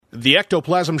The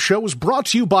Ectoplasm Show is brought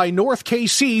to you by North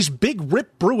KC's Big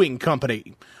Rip Brewing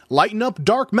Company. Lighten up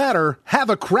dark matter, have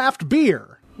a craft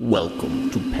beer. Welcome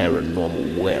to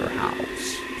Paranormal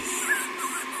Warehouse.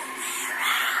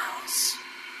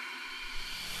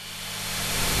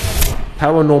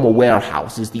 Paranormal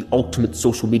Warehouse is the ultimate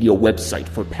social media website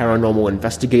for paranormal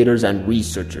investigators and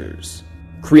researchers.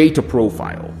 Create a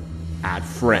profile, add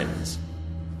friends,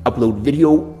 upload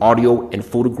video, audio, and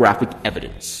photographic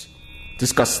evidence.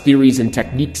 Discuss theories and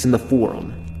techniques in the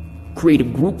forum. Create a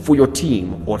group for your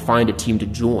team or find a team to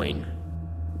join.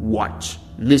 Watch,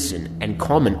 listen, and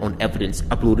comment on evidence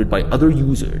uploaded by other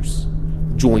users.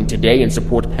 Join today and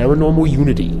support Paranormal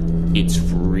Unity. It's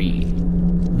free.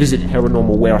 Visit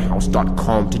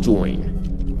paranormalwarehouse.com to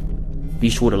join.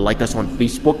 Be sure to like us on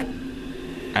Facebook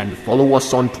and follow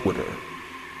us on Twitter.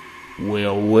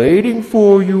 We're waiting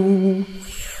for you.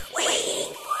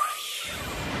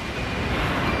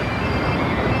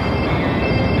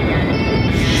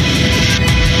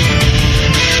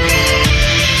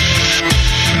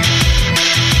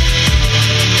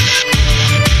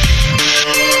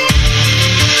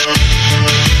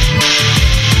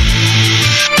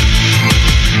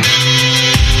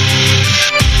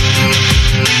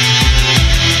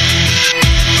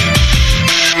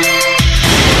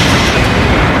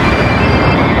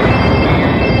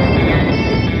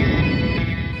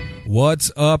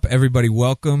 What's up, everybody?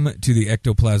 Welcome to the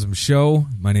Ectoplasm Show.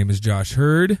 My name is Josh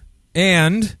Hurd,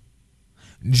 and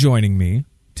joining me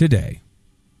today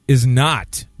is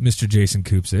not Mr. Jason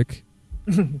Kupsik,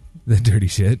 the dirty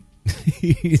shit.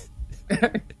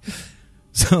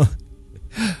 So,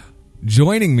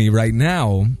 joining me right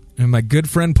now, and my good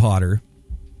friend Potter.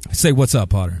 Say what's up,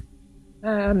 Potter.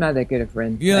 I'm not that good a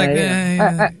friend. You're like,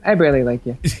 I barely like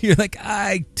you. You're like,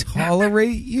 I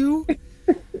tolerate you?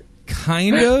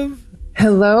 Kind of.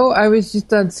 Hello, I was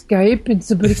just on Skype and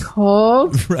somebody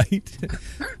called. Right.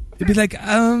 They'd be like,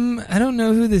 I don't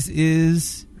know who this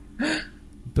is,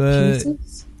 but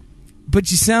Jesus? But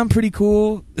you sound pretty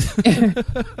cool.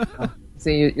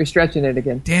 See, you're stretching it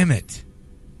again. Damn it.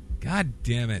 God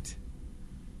damn it.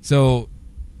 So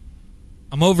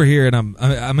I'm over here and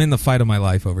I'm in the fight of my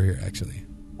life over here, actually.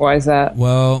 Why is that?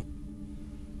 Well,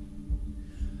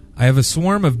 I have a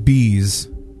swarm of bees.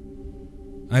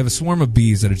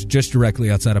 That is just directly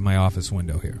outside of my office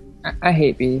window here. I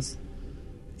hate bees.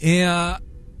 Yeah,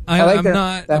 I like I'm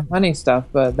the honey stuff,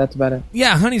 but that's about it.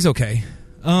 Yeah, honey's okay.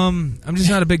 I'm just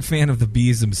not a big fan of the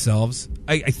bees themselves.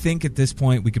 I think at this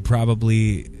point we could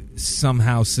probably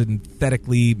somehow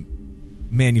synthetically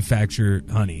manufacture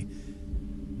honey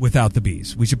without the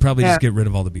bees. We should probably just get rid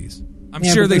of all the bees. I'm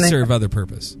sure they serve other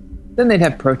purpose. Then they'd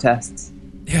have protests.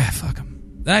 Yeah, fuck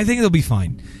them. I think it'll be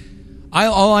fine.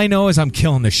 All I know is I'm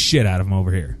killing the shit out of them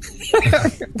over here.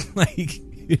 Like,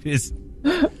 it is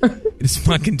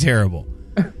fucking terrible.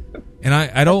 And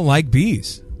I don't like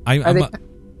bees. Are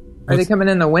they coming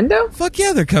in the window? Fuck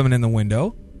yeah, they're coming in the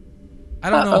window. I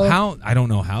don't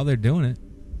know how they're doing it.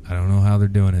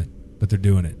 But they're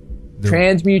doing it.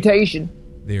 Transmutation.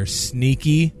 They are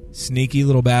sneaky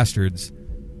little bastards.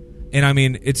 And I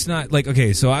mean, it's not like,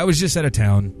 okay, so I was just out of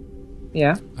town.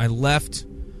 Yeah. I left.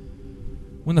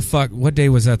 When the fuck? What day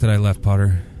was that I left,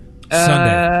 Potter?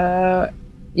 Sunday.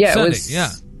 Yeah, Sunday, it was. Yeah,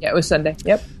 it was Sunday.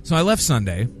 Yep. So I left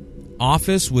Sunday.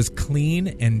 Office was clean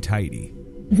and tidy.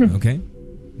 Okay.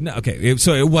 No. Okay.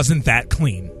 So it wasn't that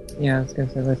clean. Yeah, I was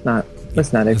gonna say let's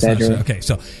not exaggerate. Okay.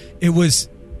 So it was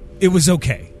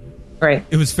okay. Right.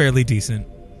 It was fairly decent.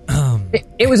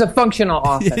 It was a functional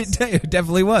office. It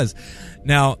definitely was.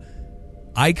 Now,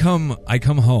 I come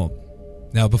home.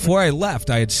 Now, before I left,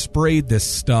 I had sprayed this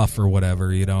stuff or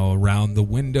whatever, around the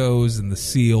windows and the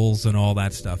seals and all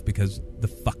that stuff because the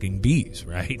fucking bees,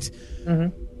 right?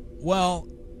 Mm-hmm. Well,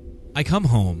 I come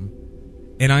home,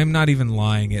 and I'm not even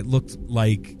lying. It looked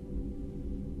like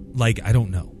I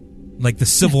don't know, like the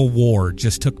Civil War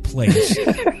just took place.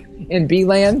 In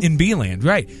Bee-land? In Bee-land,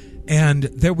 right. And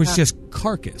there was just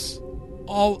carcass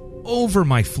all over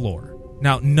my floor.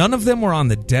 Now, none of them were on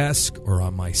the desk or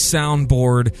on my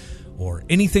soundboard or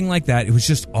anything like that. It was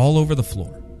just all over the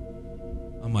floor.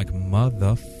 I'm like,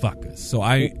 motherfuckers. So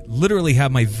I literally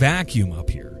have my vacuum up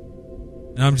here,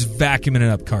 and I'm just vacuuming it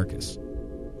up carcass.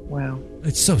 Wow.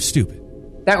 It's so stupid.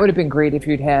 That would have been great if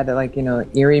you'd had,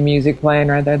 eerie music playing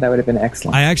right there. That would have been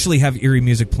excellent. I actually have eerie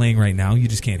music playing right now. You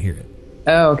just can't hear it.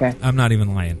 Oh, okay. I'm not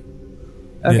even lying.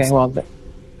 Okay, well,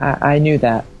 I knew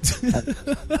that.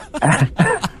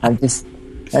 I'm just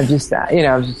I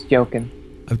was just joking.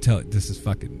 I'm telling you, this is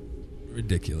fucking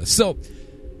ridiculous. So,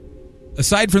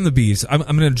 aside from the bees, I'm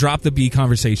going to drop the bee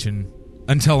conversation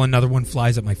until another one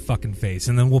flies at my fucking face,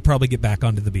 and then we'll probably get back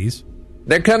onto the bees.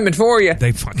 They're coming for you.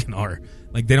 They fucking are.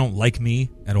 Like, they don't like me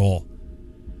at all.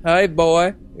 Hey,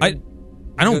 boy. I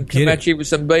don't get come it. at you with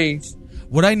some bees.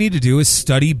 What I need to do is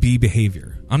study bee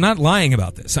behavior. I'm not lying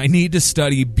about this. I need to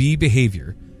study bee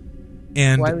behavior.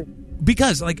 And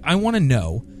because, like, I want to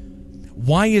know,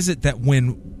 why is it that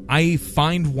when I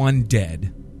find one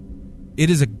dead, it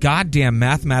is a goddamn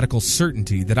mathematical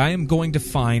certainty that I am going to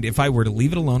find, if I were to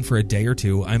leave it alone for a day or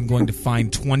two, I'm going to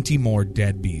find 20 more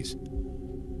dead bees.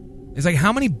 It's like,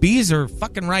 how many bees are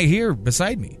fucking right here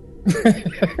beside me?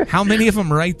 How many of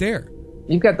them are right there?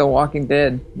 You've got the Walking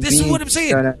Dead. This is what I'm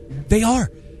saying. They are.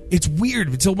 It's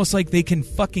weird. It's almost like they can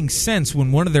fucking sense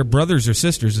when one of their brothers or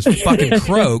sisters is fucking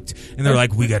croaked, and they're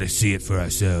like, we got to see it for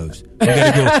ourselves. We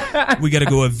got to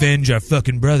go avenge our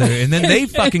fucking brother. And then they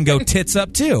fucking go tits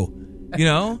up too. You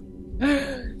know?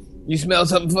 You smell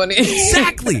something funny.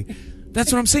 Exactly.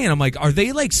 That's what I'm saying. I'm like, are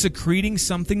they like secreting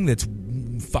something that's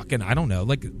fucking, I don't know.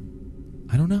 Like,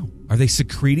 I don't know. Are they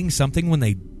secreting something when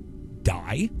they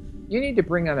die? You need to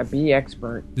bring on a bee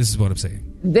expert. This is what I'm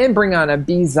saying. Then bring on a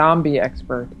bee zombie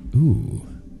expert. Ooh.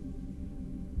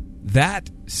 That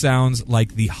sounds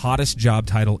like the hottest job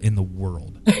title in the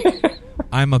world.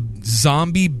 I'm a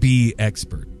zombie bee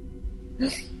expert.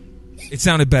 It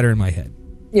sounded better in my head.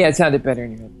 Yeah, it sounded better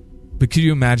in your head. But could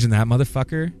you imagine that,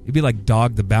 motherfucker? It'd be like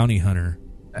Dog the Bounty Hunter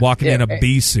walking in a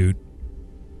bee suit.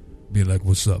 Be like,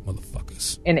 what's up,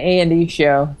 motherfuckers? An A&E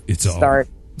show. It's all start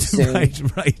soon.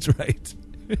 Right.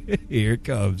 Here it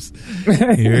comes.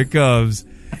 Here it comes.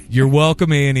 You're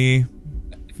welcome, Annie,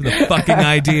 for the fucking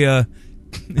idea.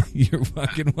 You're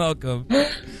fucking welcome.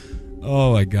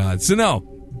 Oh, my God. So,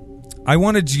 no, I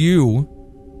wanted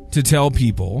you to tell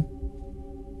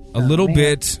people a little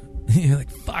bit. You're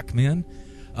like, fuck, man.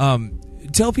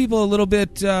 Tell people a little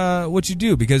bit what you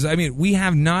do, because, I mean, we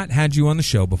have not had you on the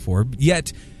show before,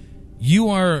 yet you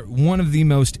are one of the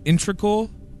most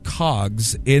integral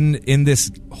cogs in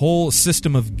this whole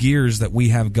system of gears that we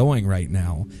have going right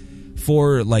now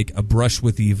for, like, A Brush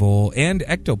with Evil and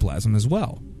Ectoplasm as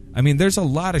well. I mean, there's a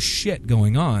lot of shit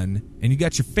going on, and you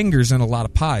got your fingers in a lot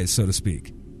of pies, so to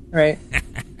speak. Right.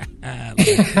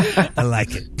 I like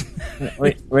it.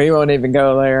 We won't even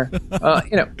go there.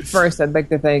 First, I'd like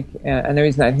to thank, I know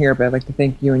he's not here, but I'd like to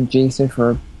thank you and Jason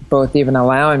for both even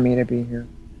allowing me to be here.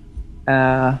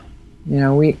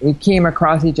 We came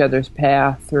across each other's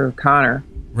path through Connor.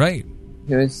 Right.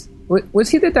 He was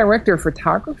he the director of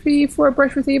photography for A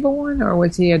Brush with Evil 1, or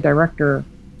was he a director?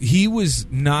 He was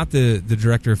not the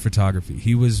director of photography.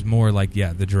 He was more like,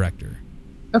 the director.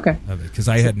 Okay. Of it, because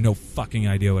I had no fucking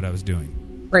idea what I was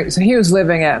doing. Right, so he was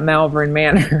living at Malvern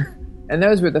Manor, and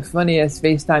those were the funniest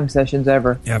FaceTime sessions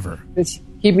ever.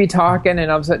 He'd be talking,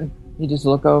 and all of a sudden, he'd just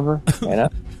look over, Yeah,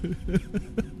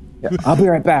 I'll be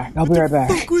right back. What the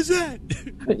fuck was that?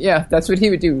 Yeah, that's what he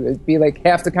would do. It'd be like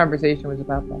half the conversation was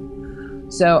about that.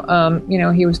 So,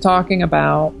 he was talking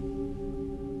about,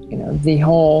 the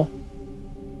whole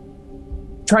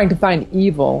trying to find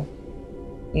evil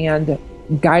and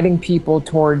guiding people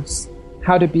towards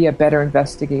how to be a better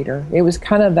investigator. It was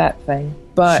kind of that thing.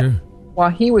 But sure. While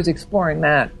he was exploring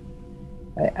that,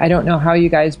 I don't know how you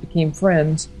guys became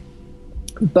friends,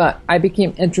 but I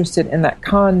became interested in that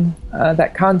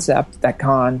concept,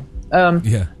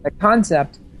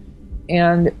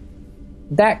 and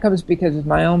that comes because of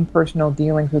my own personal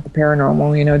dealings with the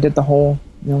paranormal. Did the whole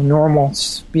normal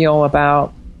spiel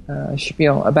about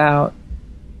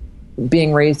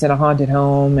being raised in a haunted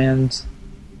home, and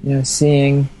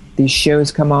seeing these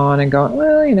shows come on and going,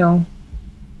 well,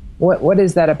 what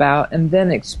is that about? And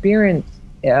then experiencing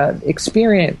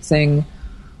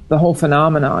the whole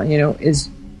phenomenon, is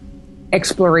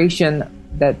exploration.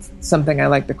 That's something I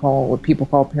like to call, what people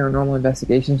call paranormal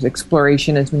investigations.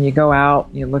 Exploration is when you go out,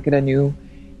 you look at a new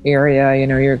area,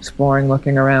 you're exploring,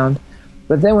 looking around.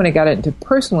 But then when I got into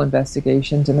personal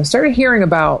investigations, and I started hearing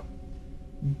about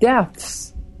deaths,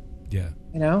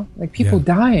 like people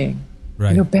dying,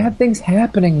 right. Bad things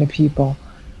happening to people.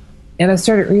 And I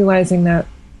started realizing that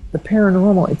the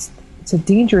paranormal, it's a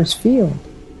dangerous field.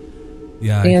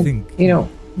 Yeah, and, I think... go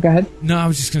ahead. No, I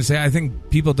was just going to say, I think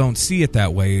people don't see it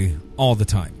that way all the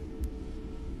time.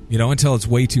 Until it's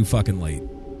way too fucking late,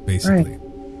 basically. Right.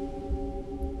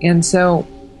 And so,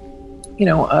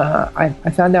 I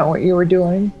found out what you were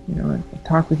doing. I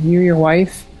talked with you, your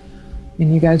wife,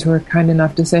 and you guys were kind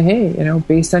enough to say, hey,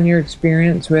 based on your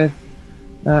experience with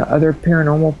other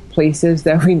paranormal places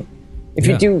that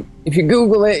if you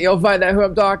Google it, you'll find out who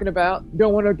I'm talking about.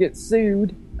 Don't want to get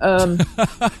sued.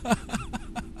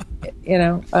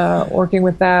 Working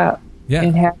with that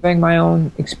and having my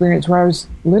own experience where I was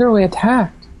literally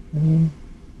attacked. I mean,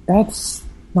 that's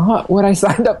not what I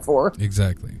signed up for.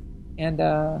 Exactly. And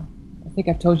I think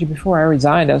I've told you before, I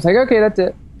resigned. I was like, okay, that's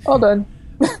it. All done.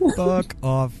 Fuck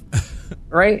off.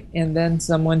 Right? And then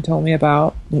someone told me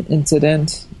about an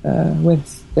incident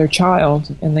with their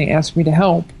child, and they asked me to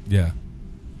help. Yeah.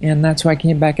 And that's why I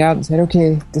came back out and said,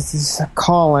 okay, this is a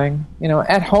calling.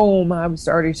 At home, I was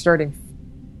already starting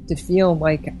to feel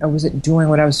like I wasn't doing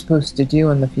what I was supposed to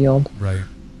do in the field. Right.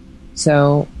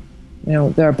 So,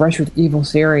 the Brush with Evil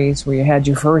series, where you had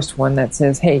your first one that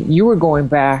says, hey, you were going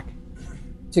back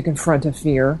to confront a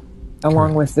fear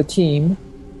along with the team.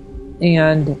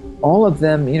 And all of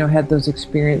them, had those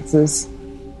experiences.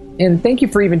 And thank you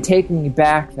for even taking me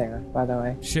back there, by the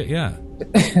way. Shit, yeah.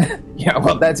 Yeah,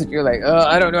 well, that's what you're like,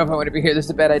 I don't know if I want to be here. This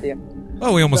is a bad idea.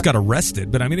 Oh, we almost got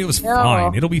arrested, but I mean, it was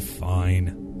fine. It'll be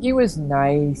fine. He was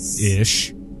nice.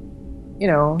 Ish.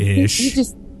 Ish.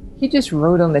 He just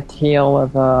rode on the tail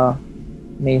of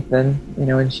Nathan,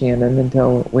 and Shannon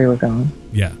until we were gone.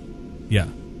 Yeah. Yeah.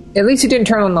 At least he didn't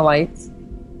turn on the lights.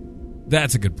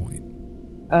 That's a good point.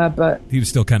 But he was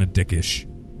still kind of dickish.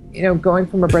 Going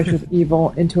from a Brush with Evil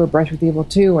into a Brush with Evil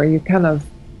 2, where you kind of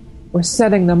were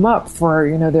setting them up for,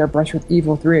 their Brush with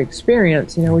Evil 3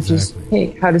 experience, which is,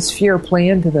 hey, how does fear play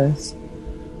into this?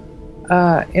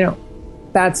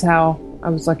 That's how I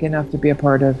was lucky enough to be a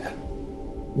part of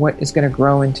what is going to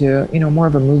grow into, more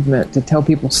of a movement to tell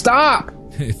people, stop!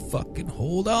 Hey, fucking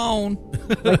hold on.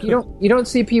 Like, you don't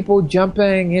see people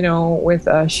jumping, with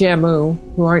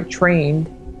Shamu who aren't trained,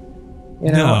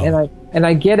 No. And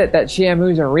I get it that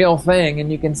Shamu's a real thing and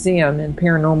you can see them. In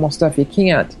paranormal stuff you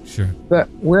can't. Sure. But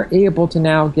we're able to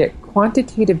now get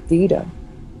quantitative data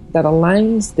that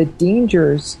aligns the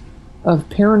dangers of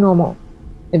paranormal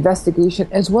investigation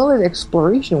as well as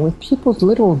exploration with people's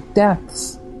literal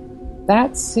deaths.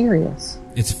 That's serious.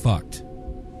 It's fucked.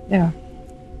 Yeah.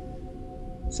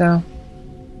 So,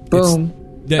 boom.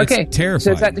 That's okay. terrifying.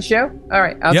 So is that the show? All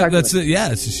right. I'll talk that's it.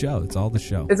 Yeah, it's the show. It's all the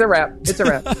show. It's a wrap.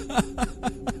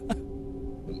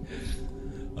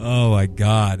 Oh my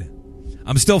god.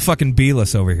 I'm still fucking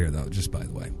B-less over here though, just by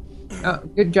the way. Oh,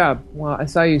 good job. Well, I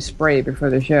saw you spray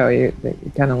before the show. You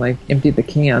kind of like emptied the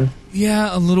can.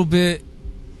 Yeah, a little bit.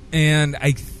 And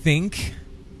I think,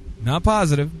 not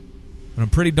positive, but I'm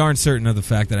pretty darn certain of the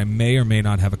fact that I may or may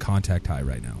not have a contact high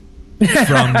right now.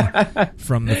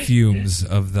 From the fumes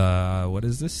of the, what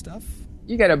is this stuff?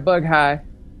 You got a bug high.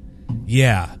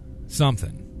 Yeah,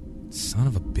 something. Son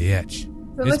of a bitch.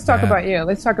 So let's talk about you.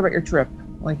 Let's talk about your trip.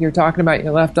 Like you were talking about,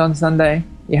 you left on Sunday.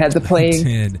 You had the plague. I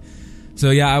did.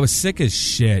 So yeah, I was sick as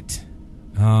shit.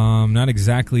 Not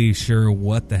exactly sure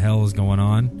what the hell is going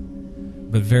on,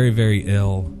 but very, very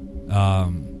ill.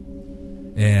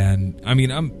 And I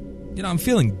mean, I'm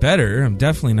feeling better. I'm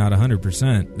definitely not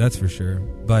 100%. That's for sure.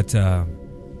 But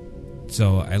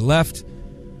so I left,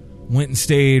 went and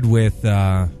stayed with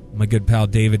my good pal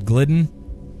David Glidden,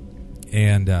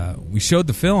 and we showed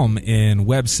the film in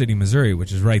Webb City, Missouri,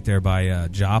 which is right there by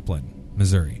Joplin,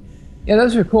 Missouri. Yeah,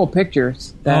 those are cool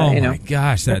pictures. Oh my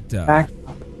gosh, that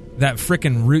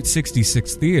frickin' Route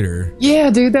 66 theater. Yeah,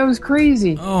 dude, that was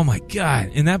crazy. Oh my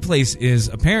god, and that place is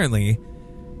apparently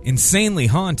insanely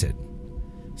haunted.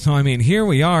 So I mean, here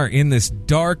we are in this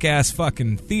dark ass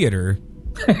fucking theater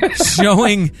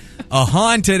showing a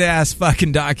haunted ass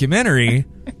fucking documentary,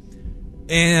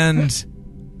 and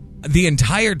the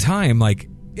entire time, like,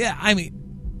 yeah, I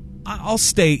mean, I'll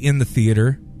stay in the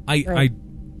theater.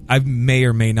 I may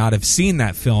or may not have seen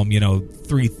that film,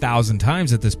 3,000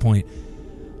 times at this point.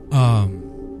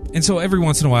 And so every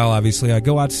once in a while, obviously, I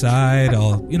go outside.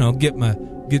 I'll,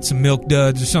 get some milk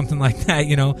duds or something like that.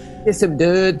 Get some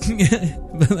duds.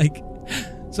 But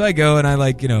so I go and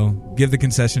I give the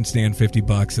concession stand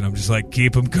 $50, and I'm just like,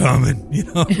 keep them coming.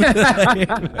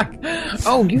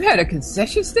 Oh, you had a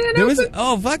concession stand?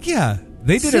 Oh, fuck yeah.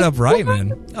 They did it up right,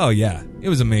 man. Oh, yeah. It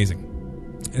was amazing.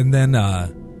 And then,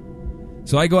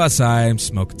 so I go outside, I'm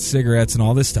smoking cigarettes and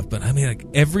all this stuff. But I mean,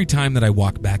 every time that I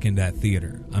walk back into that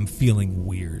theater, I'm feeling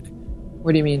weird.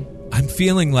 What do you mean? I'm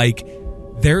feeling like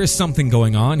there is something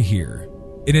going on here.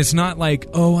 And it's not like,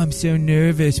 oh, I'm so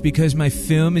nervous because my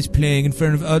film is playing in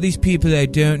front of all these people I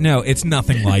don't know. It's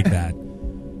nothing like that.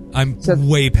 I'm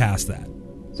way past that.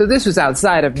 So this was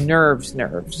outside of nerves.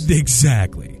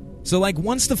 Exactly. So,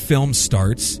 once the film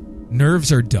starts,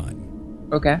 nerves are done.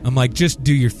 Okay. I'm like, just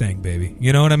do your thing, baby.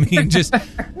 You know what I mean? Just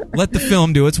let the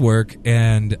film do its work,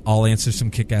 and I'll answer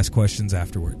some kick-ass questions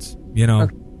afterwards.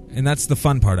 Okay. And that's the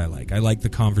fun part I like. I like the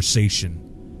conversation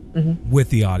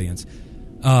with the audience.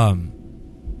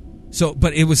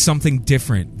 But it was something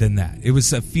different than that. It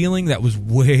was a feeling that was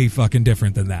way fucking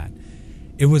different than that.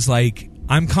 It was like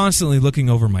I'm constantly looking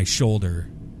over my shoulder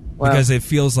because it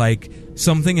feels like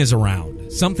something is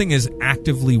around. Something is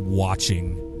actively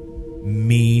watching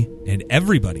me and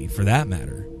everybody, for that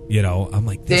matter. You know, I'm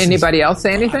like, did anybody else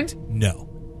say anything? No.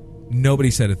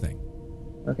 Nobody said a thing.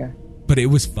 Okay. But it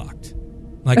was fucked.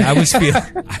 Like, I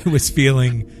was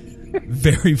feeling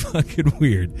very fucking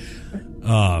weird.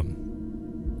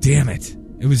 Damn it.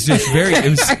 It was just it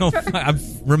was so fun. I'm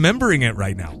remembering it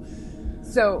right now.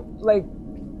 So, like,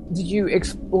 did you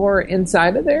explore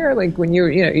inside of there? Like, when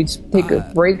you'd take a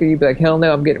break, or you'd be like, hell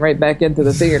no, I'm getting right back into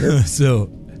the theater. So,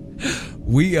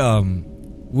 we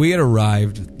had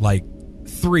arrived like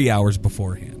 3 hours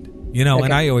beforehand, you know, okay.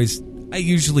 And I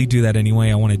usually do that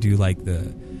anyway. I want to do like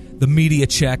the media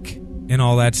check and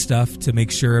all that stuff to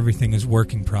make sure everything is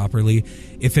working properly.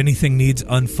 If anything needs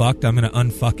unfucked, I'm going to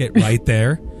unfuck it right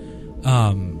there.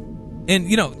 And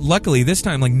you know, luckily this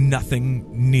time, like,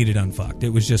 nothing needed unfucked. It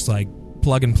was just like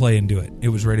plug and play and do it. It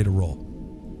was ready to roll.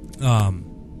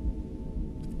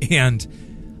 And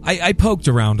I poked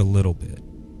around a little bit,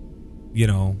 you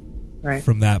know, right.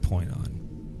 From that point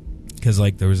on, because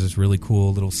like there was this really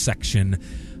cool little section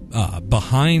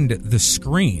behind the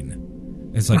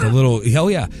screen. It's like a little,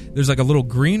 hell yeah, there's like a little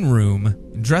green room,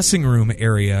 dressing room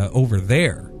area over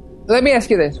there. Let me ask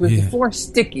you this. Was the floor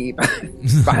sticky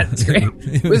behind the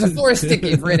screen? Was the floor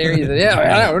sticky for an area?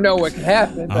 I don't know what could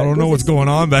happen. I don't know what's going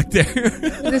on back there.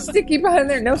 Was it sticky behind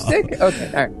there? No stick? Okay,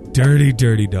 all right. Dirty,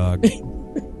 dirty dog.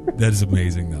 That is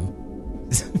amazing, though.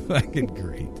 It's fucking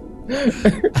great.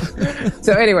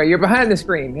 So anyway, you're behind the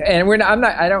screen, and I'm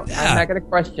not going to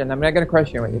question. I'm not going to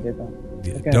question what you did, though.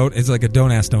 Yeah, okay. It's like a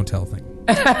don't ask, don't tell thing.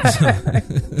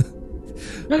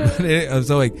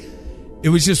 So like, it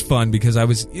was just fun because I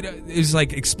was, you know, it was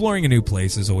like exploring a new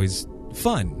place is always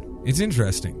fun. It's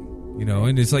interesting, you know,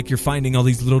 and it's like you're finding all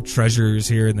these little treasures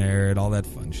here and there and all that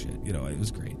fun shit. You know, it was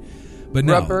great. But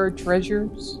no. Rubber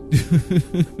treasures.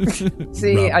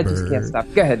 See, Rubber. I just can't stop.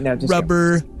 Go ahead. No, just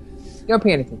rubber. Go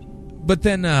paying attention. But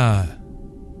then, yeah,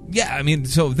 I mean,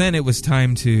 so then it was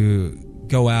time to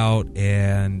go out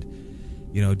and,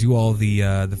 you know, do all the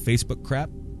Facebook crap.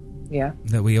 Yeah.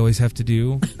 That we always have to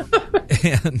do.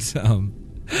 And so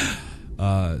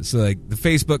like the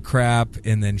Facebook crap,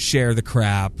 and then share the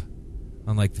crap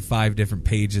on like the 5 different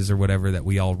pages or whatever that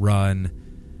we all run.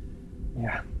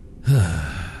 Yeah.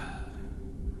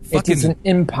 It is an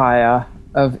empire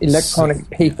of electronic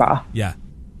paper. Yeah.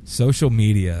 Social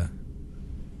media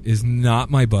is not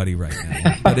my buddy right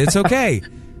now. But it's okay,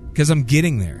 because I'm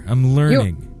getting there. I'm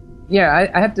learning. I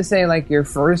have to say, like, your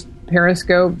first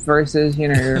Periscope versus, you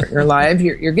know, your live,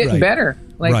 you're getting better.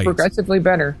 Like, progressively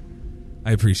better.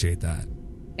 I appreciate that.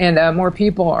 And more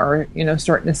people are, you know,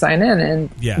 starting to sign in, and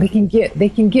they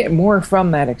can get more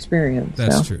from that experience.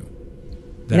 That's true.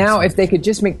 Now, if they could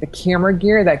just make the camera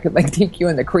gear that could, like, take you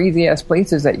in the crazy ass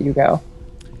places that you go,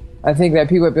 I think that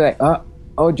people would be like,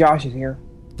 oh, Josh is here.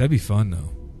 That'd be fun, though.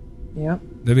 Yeah.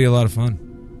 That'd be a lot of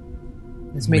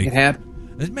fun. Let's make it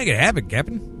happen. Let's make it happen,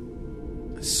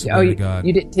 Captain. I swear to God.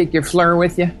 You didn't take your FLIR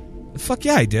with you? Fuck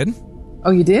yeah, I did.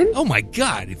 Oh, you did? Oh my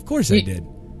God! Of course I did.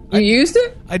 You used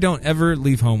it? I don't ever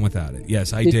leave home without it.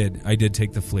 Yes, I did. I did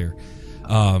take the FLIR.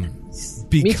 Because,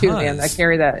 me too, man. I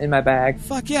carry that in my bag.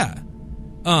 Fuck yeah.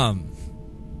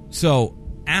 So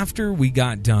after we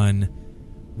got done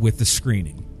with the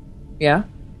screening,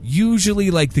 usually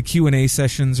like the Q&A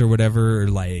sessions or whatever are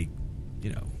like,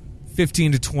 you know,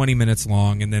 15 to 20 minutes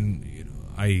long, and then, you know,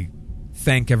 I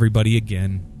thank everybody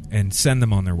again and send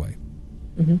them on their way.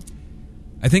 Mm-hmm.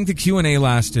 I think the Q&A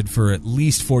lasted for at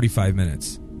least 45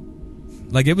 minutes.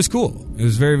 Like, it was cool. It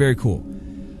was very, very cool.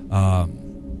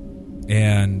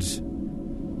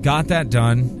 And got that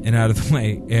done and out of the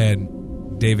way.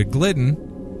 And David Glidden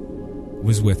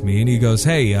was with me, and he goes,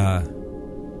 hey,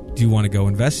 do you want to go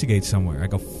investigate somewhere? I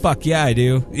go, fuck yeah, I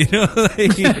do. You know?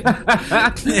 And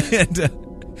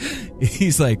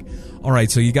he's like, all right,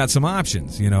 so you got some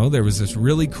options. You know, there was this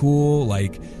really cool,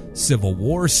 like, Civil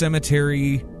War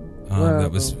cemetery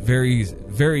that was very,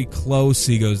 very close.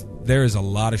 He goes, there is a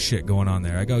lot of shit going on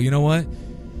there. I go, you know what?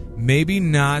 Maybe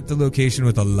not the location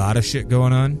with a lot of shit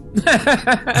going on.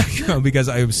 Because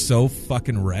I was so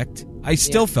fucking wrecked. I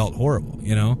still felt horrible,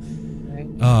 you know?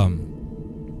 Right.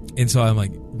 And so I'm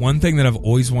like, one thing that I've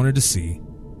always wanted to see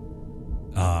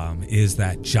is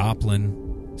that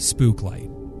Joplin spook light.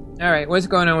 All right, what's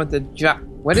going on with the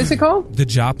what is it called? The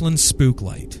Joplin spook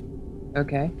light.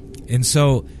 Okay. And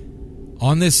so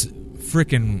on this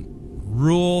frickin'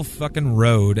 rural fucking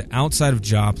road outside of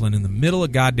Joplin in the middle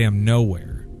of goddamn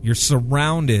nowhere, you're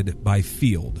surrounded by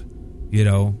field, you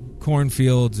know,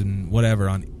 cornfields and whatever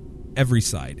on every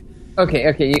side.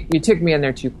 Okay, you took me in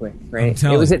there too quick, right?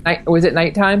 Was it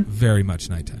nighttime? Very much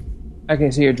nighttime. Okay,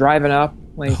 so you're driving up,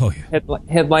 like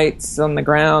headlights on the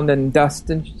ground and dust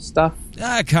and stuff?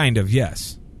 Kind of,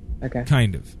 yes. Okay.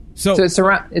 Kind of. So it's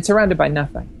surrounded by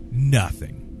nothing?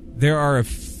 Nothing. There are a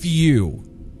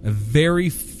very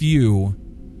few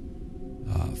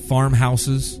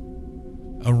farmhouses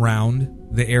around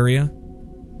the area.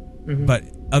 Mm-hmm. But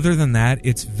other than that,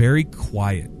 it's very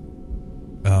quiet.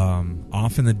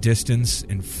 Off in the distance,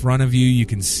 in front of you, you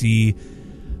can see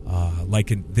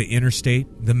the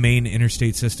interstate, the main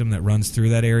interstate system that runs through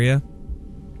that area.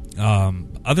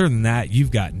 Other than that,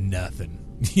 you've got nothing.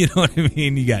 You know what I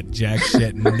mean? You got jack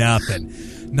shit, nothing.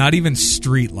 Not even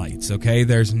street lights, okay?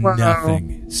 There's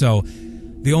nothing. So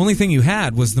the only thing you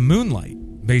had was the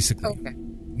moonlight, basically. Okay.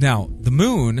 Now, the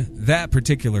moon, that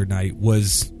particular night,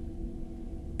 was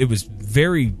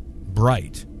very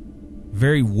bright,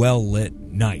 very well-lit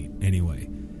night, anyway.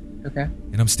 Okay.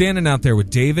 And I'm standing out there with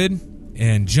David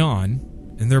and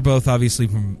John, and they're both obviously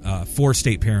from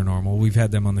 4-State Paranormal. We've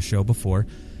had them on the show before.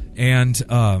 And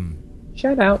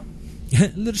shout out. A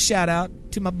little shout out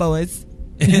to my boys.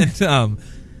 And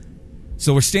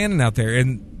so we're standing out there,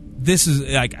 and this is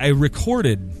like, I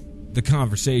recorded the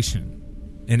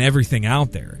conversation and everything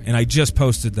out there, and I just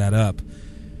posted that up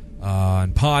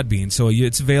on Podbean, so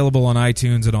it's available on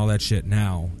iTunes and all that shit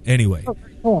now. Anyway,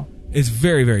 cool. It's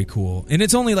very, very cool, and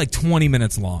it's only like 20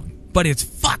 minutes long, but it's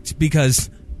fucked because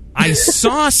I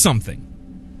saw something.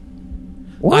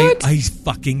 What? I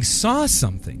fucking saw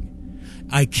something.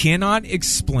 I cannot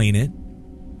explain it.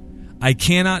 I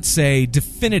cannot say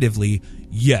definitively,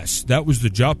 yes, that was the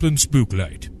Joplin spook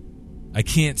light. I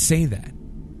can't say that.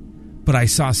 But I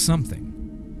saw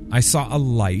something. I saw a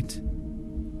light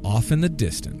off in the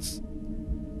distance.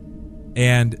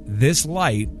 And this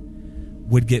light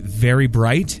would get very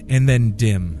bright and then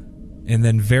dim. And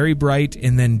then very bright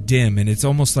and then dim. And it's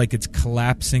almost like it's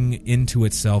collapsing into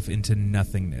itself into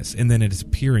nothingness. And then it's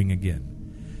appearing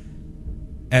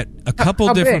again. At a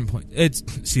couple different points.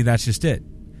 See, that's just it.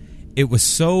 It was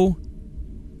so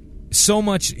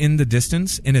much in the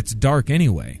distance, and it's dark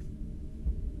anyway,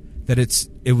 that it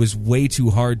was way too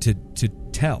hard to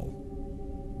tell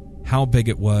how big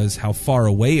it was, how far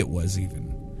away it was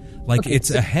even. Like, okay,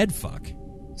 it's a head fuck.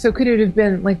 So could it have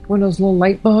been like one of those little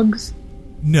light bugs?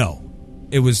 No.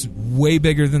 It was way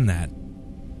bigger than that.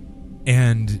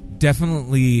 And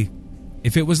definitely,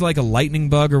 if it was like a lightning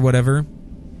bug or whatever,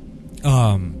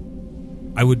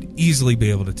 I would easily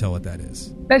be able to tell what that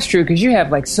is. That's true, because you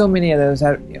have like so many of those.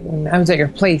 When I was at your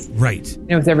place, right?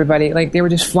 With everybody, like they were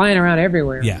just flying around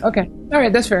everywhere. Yeah. Okay. All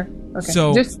right, that's fair. Okay.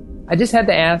 So I just had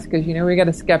to ask because we got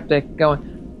a skeptic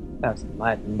going. That's a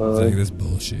lightning bug. It's like this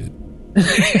bullshit.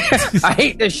 I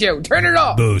hate this show. Turn it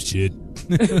off. Bullshit.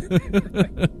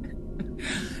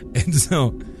 And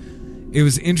so it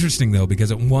was interesting though,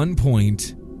 because at one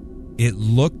point it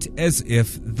looked as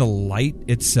if the light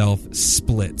itself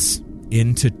splits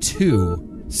into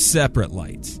two separate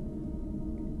lights.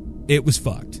 It was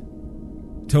fucked.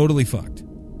 Totally fucked.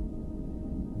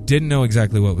 Didn't know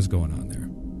exactly what was going on there.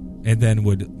 And then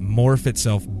would morph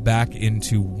itself back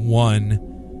into one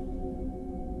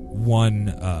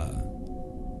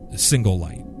single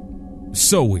light.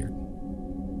 So weird.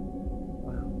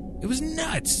 Wow. It was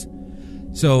nuts.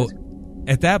 So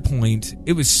at that point,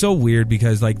 it was so weird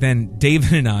because like then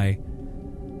David's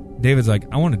like,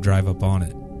 I want to drive up on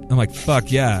it. I'm like,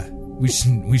 fuck yeah, we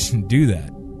shouldn't do that.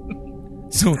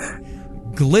 So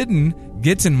Glidden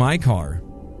gets in my car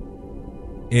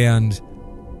and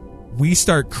we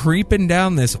start creeping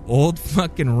down this old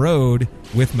fucking road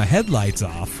with my headlights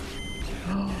off.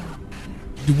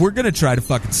 We're gonna try to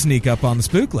fucking sneak up on the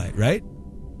spook light, right?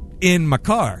 In my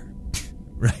car,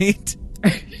 right?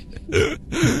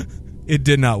 It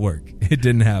did not work. It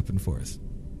didn't happen for us.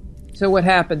 So what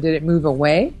happened? Did it move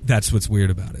away? That's what's weird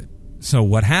about it. So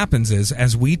what happens is,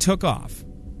 as we took off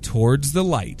towards the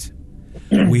light,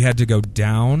 we had to go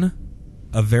down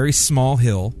a very small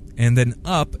hill and then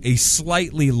up a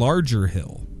slightly larger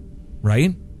hill,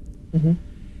 right? Mm-hmm.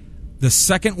 The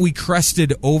second we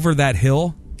crested over that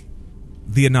hill,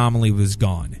 the anomaly was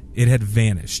gone. It had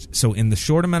vanished. So in the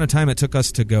short amount of time it took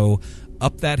us to go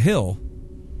up that hill,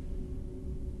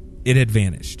 it had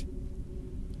vanished.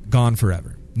 Gone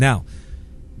forever. Now,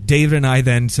 David and I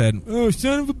then said, "Oh,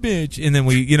 son of a bitch." And then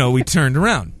we turned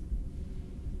around.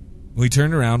 We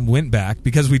turned around, went back,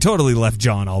 because we totally left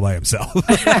John all by himself.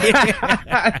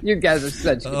 You guys are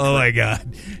such... Oh, my God.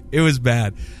 It was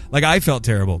bad. Like, I felt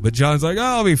terrible. But John's like, "Oh,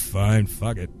 I'll be fine.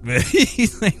 Fuck it."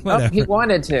 He's like, whatever. Oh, he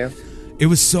wanted to. It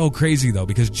was so crazy, though,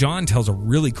 because John tells a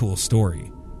really cool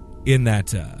story in that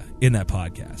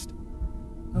podcast.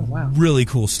 Oh, wow. Really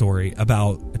cool story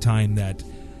about a time that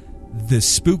the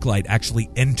spook light actually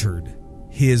entered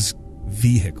his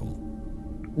vehicle.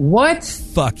 What?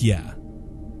 Fuck yeah.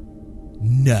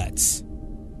 Nuts.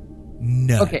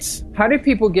 Okay, how do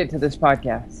people get to this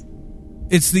podcast?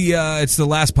 It's the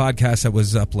last podcast that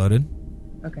was uploaded.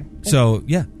 Okay. So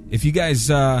yeah, if you guys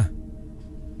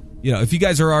if you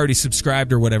guys are already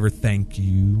subscribed or whatever, thank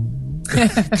you.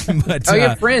 But, tell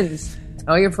your friends.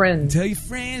 Tell your friends. Tell your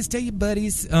friends. Tell your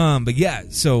buddies. But yeah,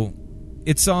 so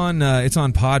it's on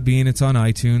Podbean. It's on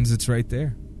iTunes. It's right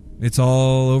there. It's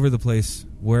all over the place.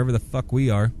 Wherever the fuck we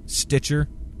are. Stitcher.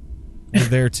 We're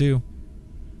there too.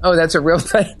 Oh, that's a real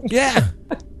thing. Yeah.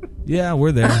 Yeah,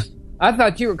 we're there. I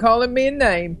thought you were calling me a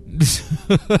name.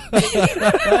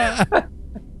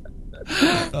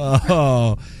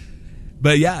 Oh.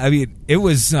 But yeah, I mean, it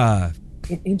was...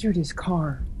 It entered his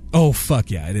car. Oh,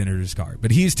 fuck yeah, it entered his car. But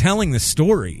he's telling the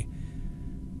story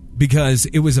because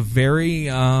it was a very...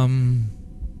 I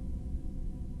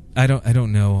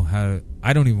don't know how...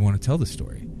 I don't even want to tell the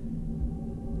story.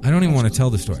 I don't even want to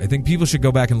tell the story. I think people should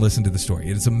go back and listen to the story.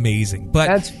 It's amazing. But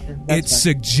that's it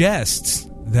suggests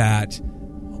that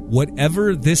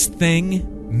whatever this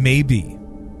thing may be,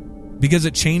 because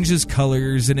it changes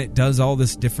colors and it does all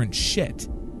this different shit,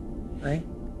 right?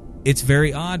 It's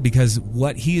very odd because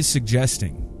what he is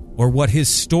suggesting, or what his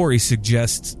story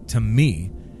suggests to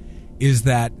me, is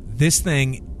that this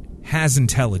thing has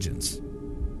intelligence,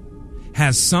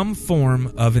 has some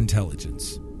form of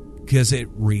intelligence, because it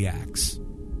reacts.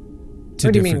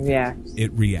 What do you mean reacts?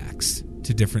 It reacts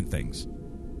to different things.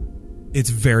 It's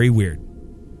very weird.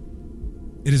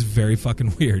 It is very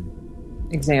fucking weird.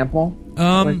 Example?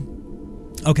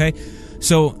 Okay.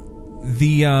 So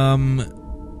the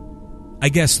I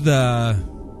guess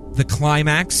the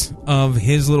climax of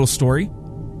his little story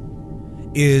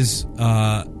is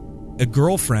a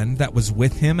girlfriend that was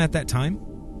with him at that time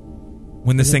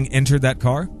when this thing entered that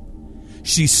car.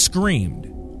 She screamed.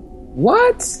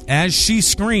 What? As she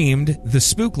screamed, the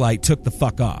spook light took the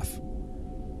fuck off.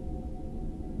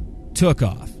 Took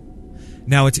off.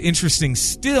 Now, it's interesting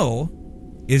still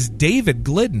is David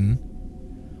Glidden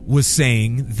was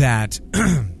saying that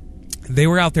they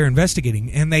were out there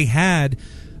investigating and they had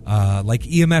like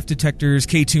EMF detectors,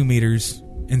 K2 meters,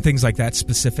 and things like that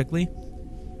specifically.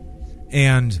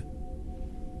 And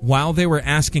while they were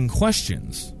asking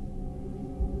questions,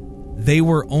 they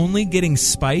were only getting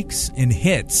spikes and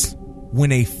hits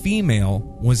when a female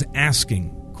was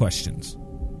asking questions.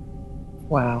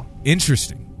 Wow.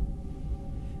 Interesting.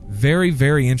 Very,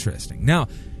 very interesting. Now,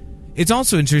 it's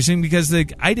also interesting because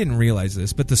I didn't realize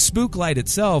this, but the spook light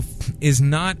itself is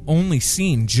not only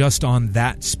seen just on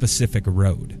that specific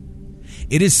road.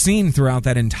 It is seen throughout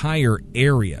that entire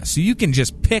area. So you can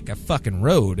just pick a fucking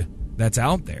road that's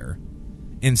out there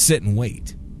and sit and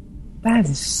wait. That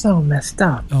is so messed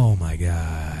up. Oh my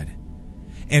God.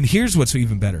 And here's what's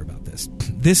even better about this.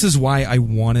 This is why I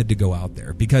wanted to go out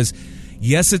there. Because,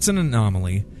 yes, it's an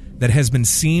anomaly that has been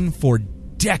seen for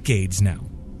decades now.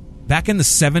 Back in the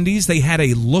 70s, they had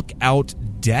a lookout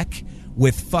deck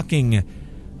with fucking...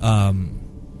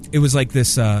 it was like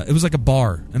this... it was like a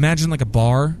bar. Imagine like a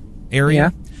bar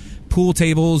area. Yeah. Pool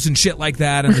tables and shit like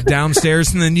that and the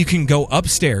downstairs. And then you can go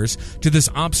upstairs to this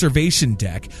observation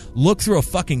deck, look through a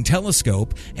fucking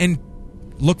telescope, and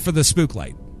look for the spook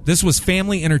light. This was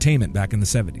family entertainment back in the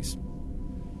 70s.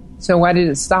 So why did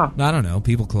it stop? I don't know.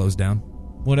 People closed down.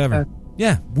 Whatever.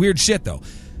 Yeah, weird shit, though.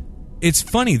 It's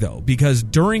funny, though, because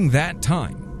during that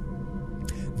time,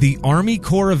 the Army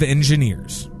Corps of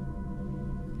Engineers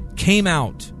came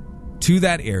out to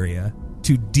that area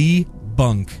to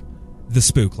debunk the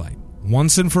spook light.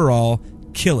 Once and for all,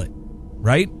 kill it.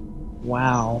 Right?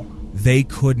 Wow. They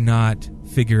could not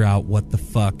figure out what the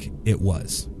fuck it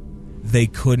was. They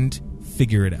couldn't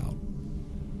figure it out.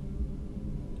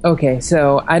 Okay,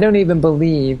 so I don't even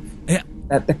believe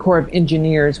that the Corps of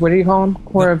Engineers, what do you call them?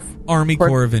 Army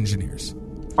Corps of Engineers.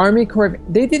 Army Corps of...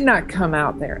 They did not come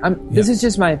out there. This is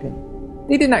just my opinion.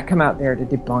 They did not come out there to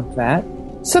debunk that.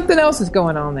 Something else is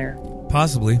going on there.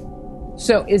 Possibly.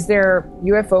 So is there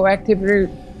UFO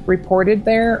activity reported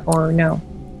there or no?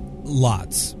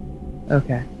 Lots.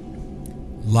 Okay.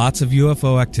 Lots of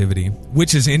UFO activity,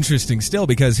 which is interesting still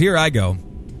because here I go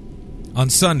on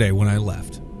Sunday when I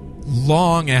left.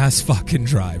 Long ass fucking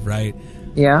drive, right?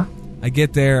 Yeah. I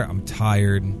get there, I'm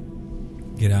tired,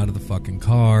 get out of the fucking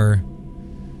car,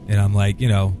 and I'm like,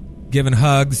 giving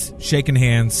hugs, shaking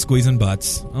hands, squeezing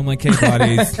butts. I'm like, hey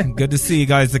buddies, good to see you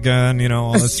guys again,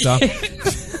 all this stuff.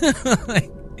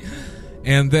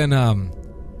 And then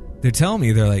they're telling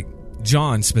me, they're like,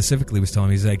 John specifically was telling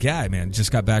me, he's like, yeah, man,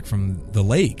 just got back from the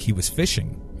lake. He was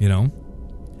fishing,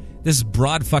 This is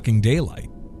broad fucking daylight.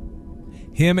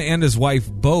 him and his wife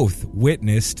both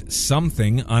witnessed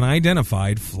something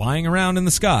unidentified flying around in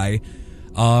the sky.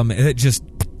 It just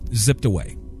zipped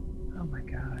away. Oh my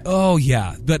God. Oh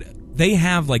yeah, but they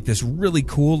have like this really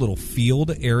cool little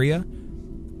field area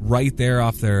right there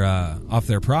off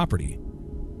their property.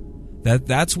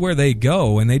 That's where they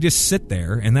go, and they just sit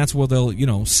there, and that's where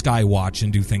they'll sky watch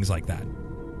and do things like that.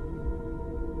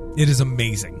 It is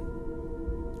amazing.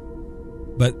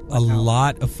 But a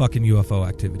lot of fucking UFO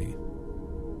activity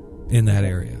in that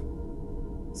area.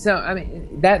 So, I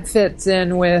mean, that fits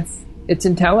in with it's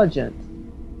intelligent.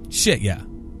 Shit, yeah.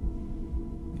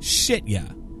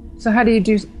 So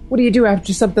what do you do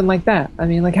after something like that? I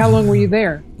mean, like, how long were you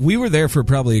there? We were there for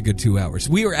probably a good 2 hours.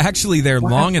 We were actually there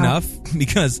long enough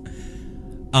because,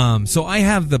 so I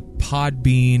have the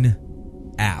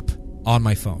Podbean app on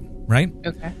my phone, right?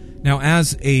 Okay. Now,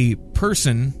 as a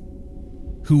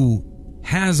person who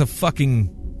has a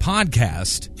fucking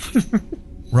podcast,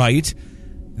 right,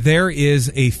 there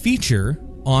is a feature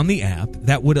on the app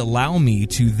that would allow me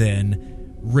to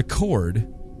then record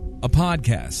a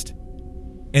podcast,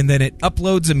 and then it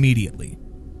uploads immediately,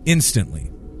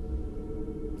 instantly.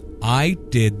 I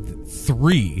did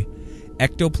 3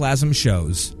 Ectoplasm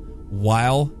shows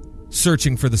while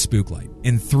searching for the spook light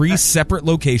in 3 separate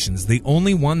locations. The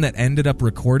only one that ended up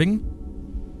recording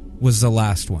was the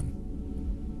last one.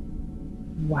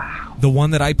 Wow. The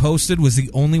one that I posted was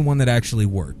the only one that actually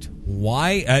worked.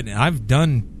 Why? I've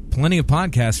done plenty of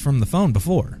podcasts from the phone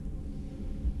before.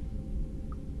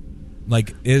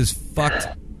 Like, it is fucked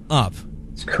up.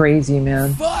 It's crazy,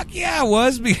 man. Fuck yeah, it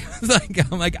was, because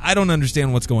I'm like, I don't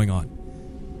understand what's going on.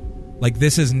 Like,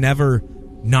 this has never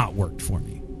not worked for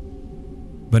me.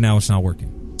 But now it's not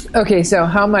working. Okay, so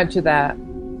how much of that?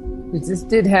 This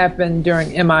did happen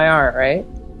during MIR, right?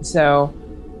 So,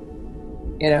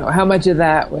 how much of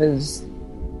that was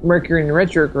Mercury and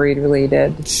retrograde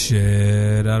related?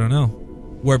 Shit, I don't know.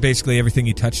 Where basically everything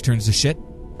you touch turns to shit?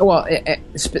 Well,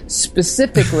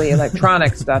 specifically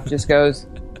electronic stuff just goes,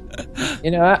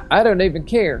 I don't even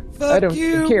care. Fuck I don't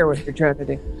you. even care what you're trying to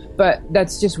do. But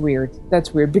that's just weird.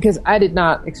 That's weird because I did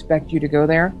not expect you to go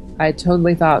there. I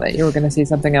totally thought that you were going to say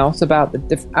something else about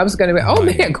I was going to be, oh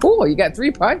man, cool. You got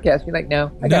 3 podcasts. You're like,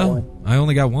 no, I got one. I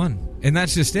only got one. And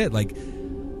that's just it. Like,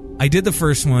 I did the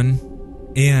first one,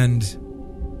 and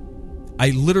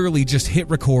I literally just hit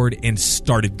record and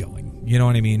started going. You know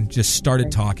what I mean? Just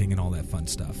started talking and all that fun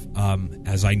stuff,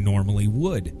 as I normally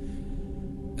would.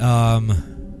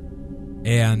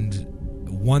 And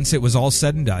once it was all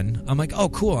said and done, I'm like, oh,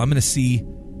 cool. I'm going to see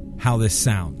how this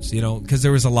sounds, because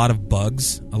there was a lot of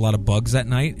bugs that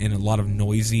night, and a lot of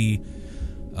noisy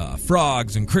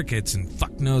frogs and crickets and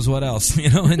fuck knows what else,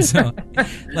 and so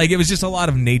like it was just a lot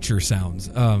of nature sounds.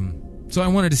 So I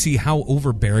wanted to see how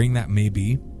overbearing that may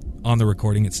be on the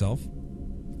recording itself.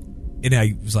 And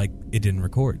I was like, it didn't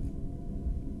record.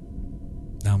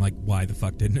 Now I'm like, why the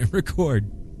fuck didn't it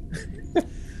record?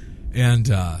 And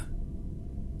so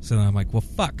then I'm like, well,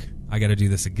 fuck, I got to do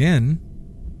this again.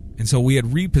 And so we had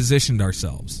repositioned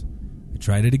ourselves. I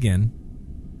tried it again,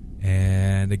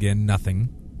 and again,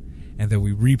 nothing. And then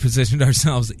we repositioned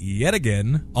ourselves yet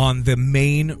again on the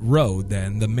main road,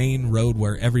 the main road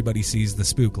where everybody sees the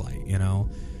spook light,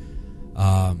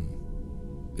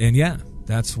 And yeah,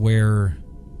 that's where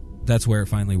it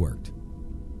finally worked.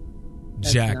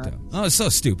 That's Jacked nuts. up. Oh, it's so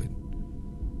stupid.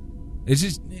 It's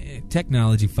just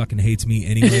technology fucking hates me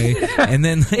anyway. And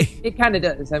then it kind of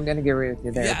does. I'm going to agree with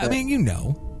you there. Yeah, I mean, you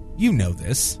know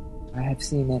this. I have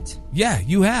seen it. Yeah,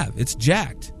 you have. It's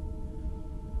jacked.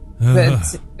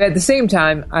 But at the same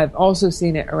time, I've also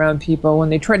seen it around people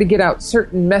when they try to get out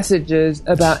certain messages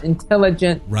about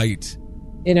intelligent, right?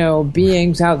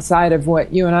 Beings outside of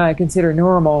what you and I consider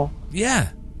normal. Yeah.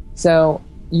 So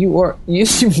you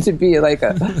seem to be like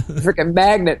a freaking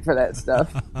magnet for that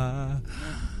stuff.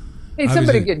 Hey,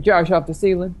 somebody get Josh off the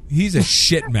ceiling. He's a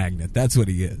shit magnet. That's what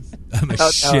he is. I'm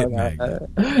a shit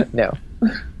magnet. No.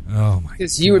 Oh my god.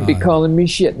 Because you would be calling me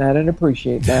shit, and I don't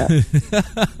appreciate that.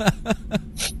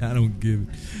 I don't give it.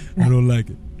 I don't like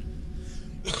it.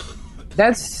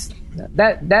 That's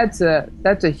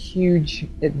a huge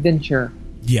adventure.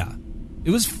 Yeah.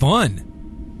 It was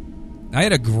fun. I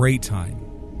had a great time.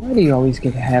 Why do you always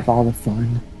get to have all the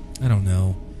fun? I don't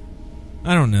know.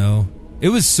 It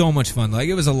was so much fun. Like,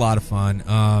 it was a lot of fun.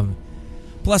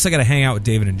 Plus, I got to hang out with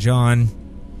David and John.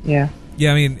 Yeah.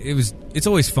 Yeah, I mean, it's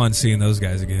always fun seeing those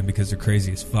guys again because they're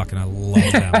crazy as fuck, and I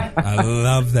love them. I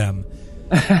love them.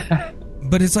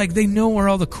 But it's like they know where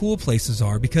all the cool places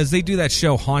are because they do that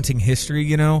show Haunting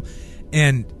History,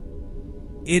 and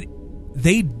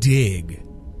they dig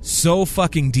so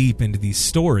fucking deep into these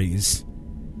stories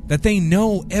that they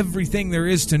know everything there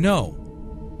is to know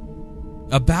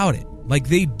about it. Like,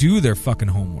 they do their fucking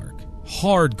homework.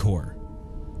 Hardcore.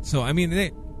 So, I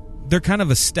mean, they're kind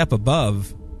of a step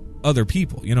above other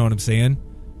people. You know what I'm saying?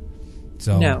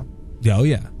 So, No. Oh,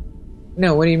 yeah.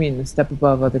 No, what do you mean, a step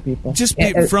above other people? Just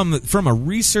from a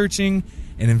researching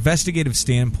and investigative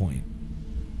standpoint,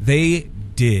 they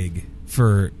dig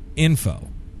for info.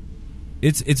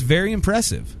 It's very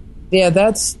impressive. Yeah,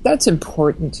 that's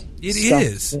important. It stuff.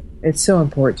 is. It's so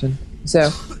important. So,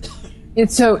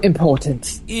 it's so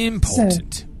important.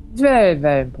 Important. So, very,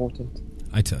 very important.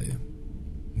 I tell you.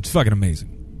 It's fucking amazing.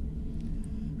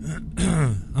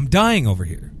 I'm dying over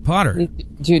here. Potter.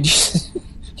 Dude.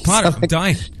 Potter, I'm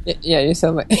dying. Yeah, you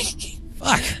sound like...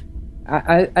 Fuck.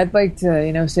 I'd like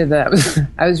to, say that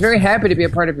I was very happy to be a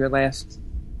part of your last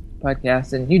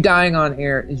podcast, and you dying on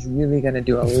air is really going to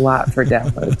do a lot for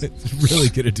downloads. It's really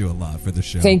going to do a lot for the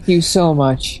show. Thank you so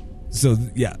much. So,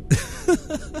 yeah.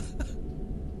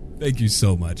 Thank you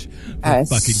so much for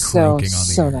fucking cranking on the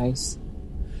so air. Nice.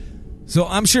 So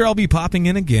I'm sure I'll be popping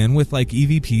in again with like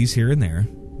EVPs here and there,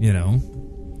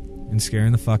 and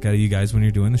scaring the fuck out of you guys when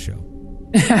you're doing the show.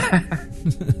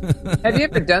 Have you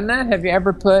ever done that? Have you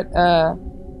ever put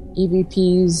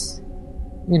EVPs,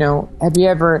 have you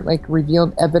ever like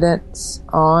revealed evidence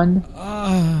on?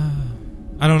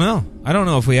 I don't know. I don't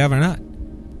know if we have or not.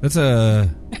 That's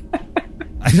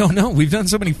I don't know. We've done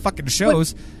so many fucking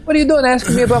shows. What are you doing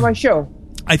asking me about my show?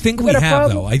 I think we have,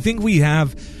 though. I think we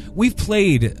have. We've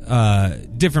played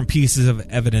different pieces of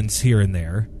evidence here and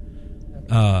there.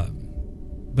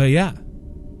 But yeah,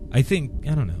 I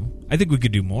don't know. I think we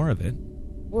could do more of it.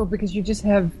 Well, because you just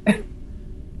have,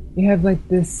 like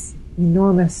this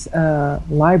enormous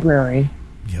library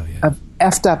of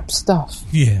effed up stuff.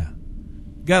 Yeah.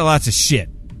 Got lots of shit.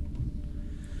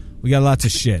 We got lots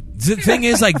of shit. The thing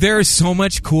is, like, there is so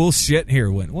much cool shit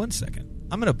here. One second.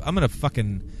 I'm gonna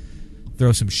fucking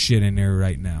throw some shit in there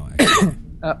right now, actually.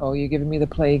 Uh-oh, you're giving me the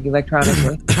plague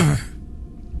electronically.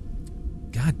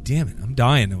 God damn it. I'm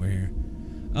dying over here.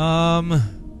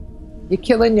 You're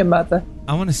killing your mother.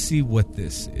 I want to see what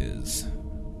this is.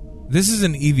 This is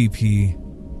an EVP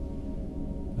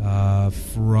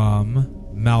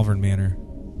from Malvern Manor.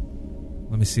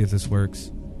 Let me see if this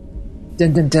works.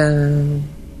 Dun dun dun.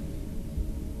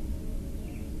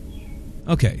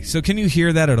 Okay, so can you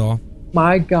hear that at all?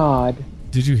 My God.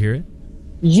 Did you hear it?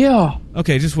 Yeah.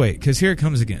 Okay, just wait, because here it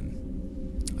comes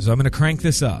again. So I'm going to crank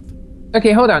this up.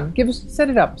 Okay, hold on. Set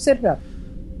it up.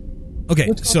 Okay,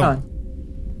 What's going on?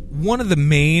 One of the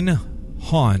main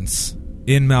haunts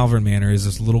in Malvern Manor is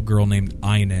this little girl named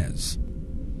Inez.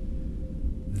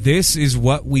 This is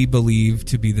what we believe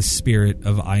to be the spirit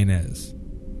of Inez.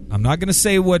 I'm not going to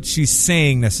say what she's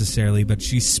saying necessarily, but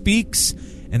she speaks,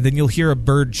 and then you'll hear a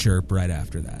bird chirp right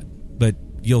after that. But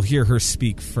you'll hear her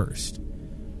speak first.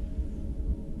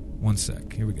 One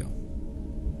sec. Here we go.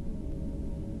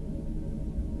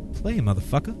 Play,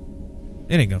 motherfucker.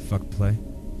 It ain't gonna fucking play.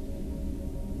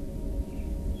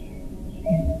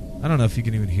 I don't know if you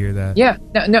can even hear that. Yeah.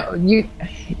 No.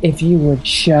 If you would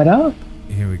shut up.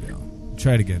 Here we go.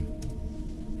 Try it again.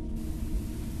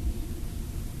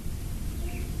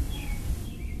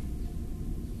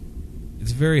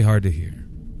 It's very hard to hear.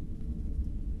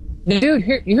 Dude,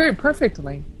 you heard it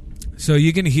perfectly. So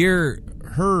you can hear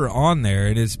her on there,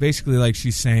 and it's basically like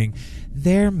she's saying,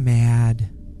 "They're mad."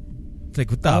 It's like,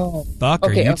 what the fuck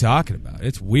are you talking about?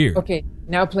 It's weird. Okay,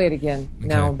 now play it again. Okay.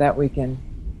 Now that we can,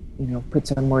 put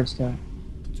some words to it.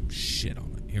 Put some shit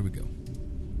on it. Here we go.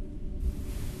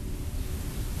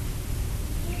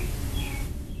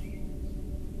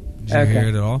 Did you hear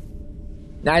it at all?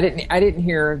 No, I didn't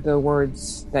hear the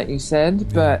words that you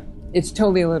said, but it's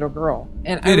totally a little girl.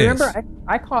 And I remember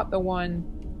I caught the one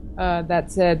that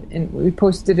said, and we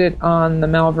posted it on the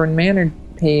Malvern Manor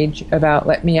page about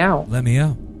 "Let Me Out." Let me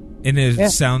out. And it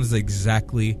sounds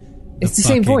exactly it's the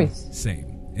same voice. Same.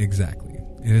 Exactly.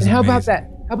 It is and how amazing.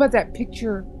 How about that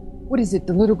picture? What is it?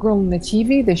 The little girl in the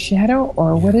TV, the shadow,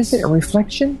 or what is it? A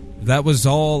reflection? That was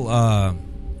all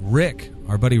Rick,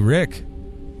 our buddy Rick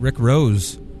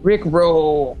Rose. Rick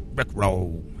Roll.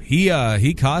 He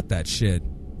caught that shit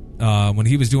when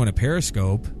he was doing a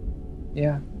Periscope.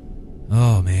 Yeah.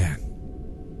 Oh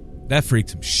man, that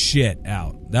freaked some shit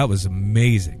out. That was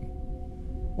amazing.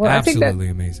 Well, absolutely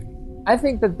amazing. I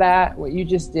think that what you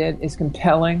just did is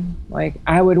compelling. Like,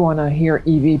 I would want to hear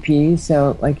EVP.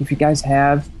 So, like, if you guys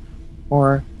have,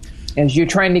 or as you're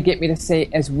trying to get me to say,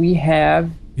 as we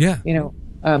have,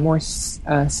 more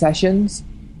sessions,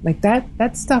 like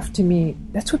that stuff to me,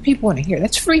 that's what people want to hear.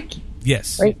 That's freaky.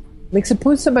 Yes. Right? Like,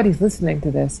 suppose somebody's listening to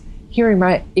this, hearing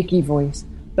my icky voice,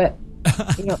 but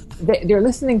they're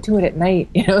listening to it at night.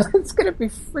 It's going to be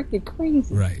freaking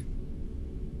crazy. Right.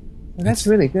 And that's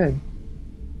really good.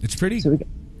 It's pretty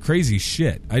crazy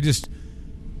shit. I just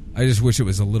wish it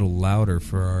was a little louder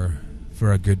for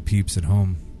our good peeps at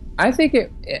home. I think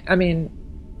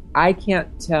I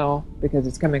can't tell because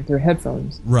it's coming through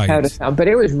headphones. Right. How to sound, but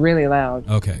it was really loud.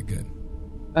 Okay, good.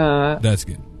 That's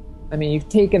good. You've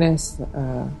taken us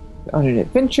on an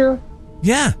adventure.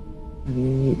 Yeah.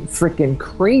 The freaking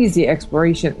crazy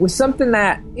exploration was something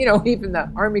that, even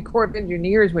the Army Corps of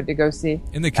Engineers went to go see.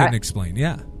 And they couldn't explain,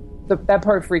 yeah. That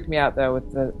part freaked me out, though,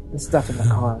 with the stuff in the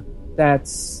car.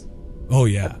 That's... Oh,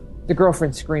 yeah. The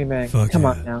girlfriend screaming. Fuck Come yeah.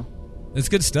 on now. That's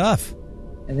good stuff.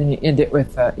 And then you end it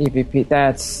with EVP.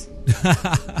 That's...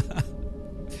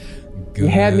 Good you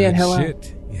had me at hello.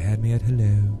 Shit. You had me at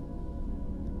hello.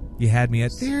 You had me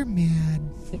at they're mad.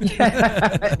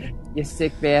 You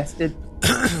sick bastard.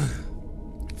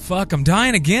 Fuck, I'm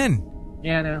dying again.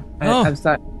 Yeah, I know. I'm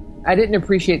sorry. I didn't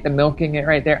appreciate the milking it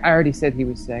right there. I already said he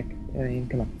was sick.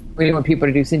 Come on. What do you want people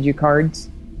to do? Send you cards?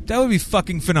 That would be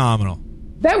fucking phenomenal.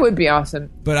 That would be awesome.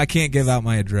 But I can't give out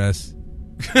my address.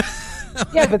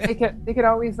 Yeah, but they could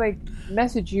always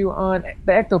message you on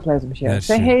the Ectoplasm show. That's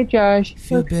Say, true. Hey Josh,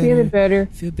 feeling better.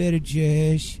 Feel better,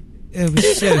 Josh. I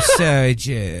was so sorry,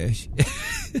 Josh.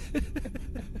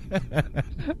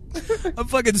 I'm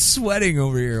fucking sweating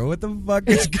over here. What the fuck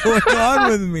is going on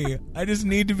with me? I just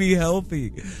need to be healthy.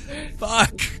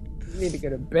 Fuck. You need to go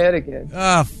to bed again.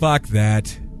 Ah, fuck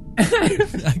that.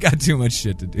 I got too much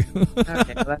shit to do.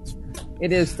 Okay, well,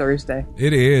 it is Thursday.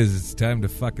 It is. It's time to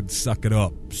fucking suck it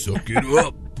up. Suck it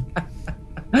up.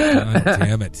 God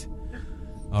damn it.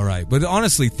 All right. But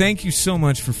honestly, thank you so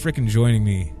much for freaking joining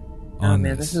me on Oh,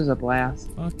 man, this was a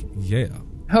blast. Fuck yeah.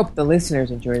 I hope the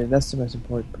listeners enjoyed it. That's the most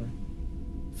important part.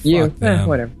 Fuck them.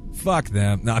 Whatever. Fuck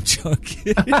them. No, I'm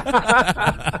joking.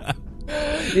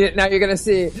 Now you're going to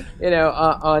see,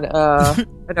 on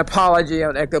an apology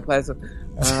on Ectoplasm.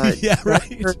 Yeah, right.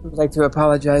 That person would like to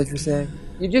apologize for saying,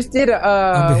 you just did a...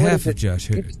 on behalf of Josh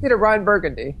You Hood. just did a Ron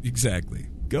Burgundy. Exactly.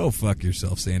 Go fuck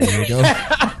yourself, San Diego.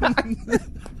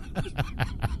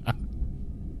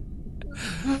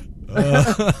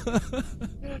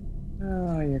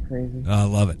 Oh, you're crazy. I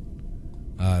love it.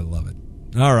 I love it.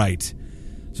 All right.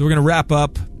 So we're going to wrap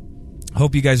up.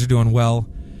 Hope you guys are doing well.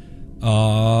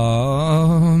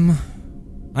 I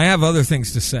have other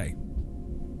things to say.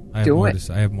 I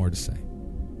have more to say.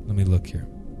 Let me look here.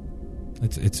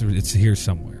 It's here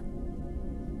somewhere.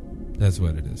 That's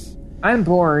what it is. I'm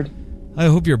bored. I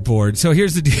hope you're bored. So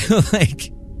here's the deal.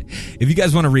 If you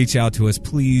guys want to reach out to us,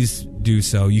 please do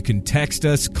so. You can text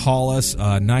us, call us,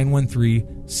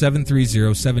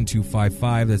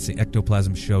 913-730-7255. That's the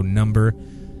Ectoplasm Show number.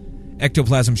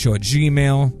 Ectoplasm Show at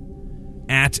Gmail.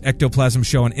 At Ectoplasm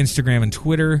Show on Instagram and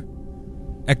Twitter.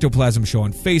 Ectoplasm Show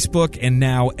on Facebook. And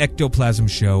now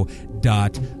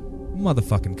ectoplasmshow.com.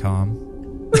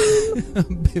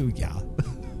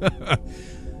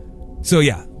 Booyah. So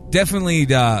yeah, definitely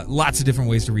lots of different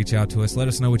ways to reach out to us. Let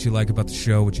us know what you like about the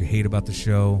show, what you hate about the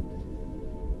show.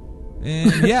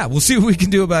 And yeah, we'll see what we can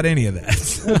do about any of that.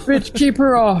 Bitch, keep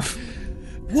her off.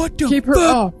 What the Keep her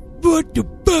fuck? off. What the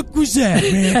fuck was that,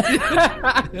 man?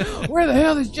 Where the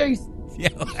hell is Jason? Yeah,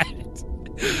 right.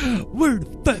 Where the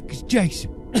fuck is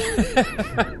Jason?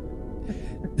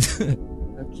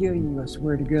 I'll kill you, I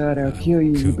swear to God, I'll kill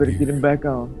you. You better get him back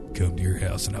on. Come to your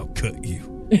house and I'll cut you.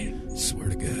 Swear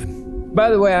to God. By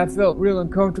the way, I felt real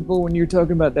uncomfortable when you were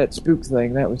talking about that spook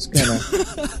thing. That was kind of...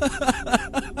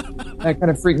 that kind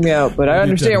of freaked me out, but I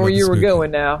understand where you were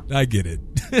going now. I get it.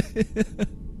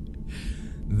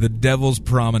 The Devil's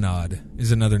Promenade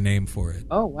is another name for it.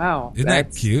 Oh, wow. Isn't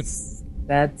that cute?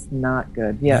 That's not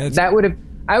good. Yeah, that would have...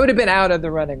 I would have been out of the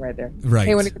running right there. Right.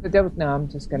 Hey, when you get the Devil's... No, I'm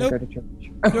just going to go to church.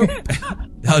 Nope.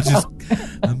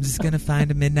 I'm just going to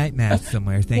find a midnight mass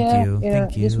somewhere. Thank you.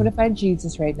 Thank you. I just want to find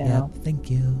Jesus right now. Yep, thank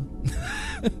you.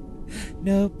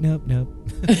 Nope.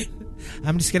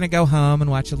 I'm just going to go home and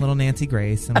watch a little Nancy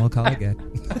Grace, and we'll call it good.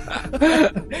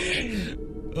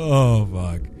 Oh,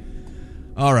 fuck.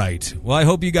 All right. Well, I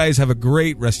hope you guys have a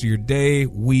great rest of your day,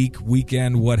 week,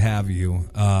 weekend, what have you.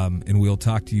 And we'll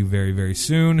talk to you very, very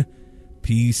soon.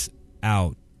 Peace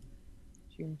out.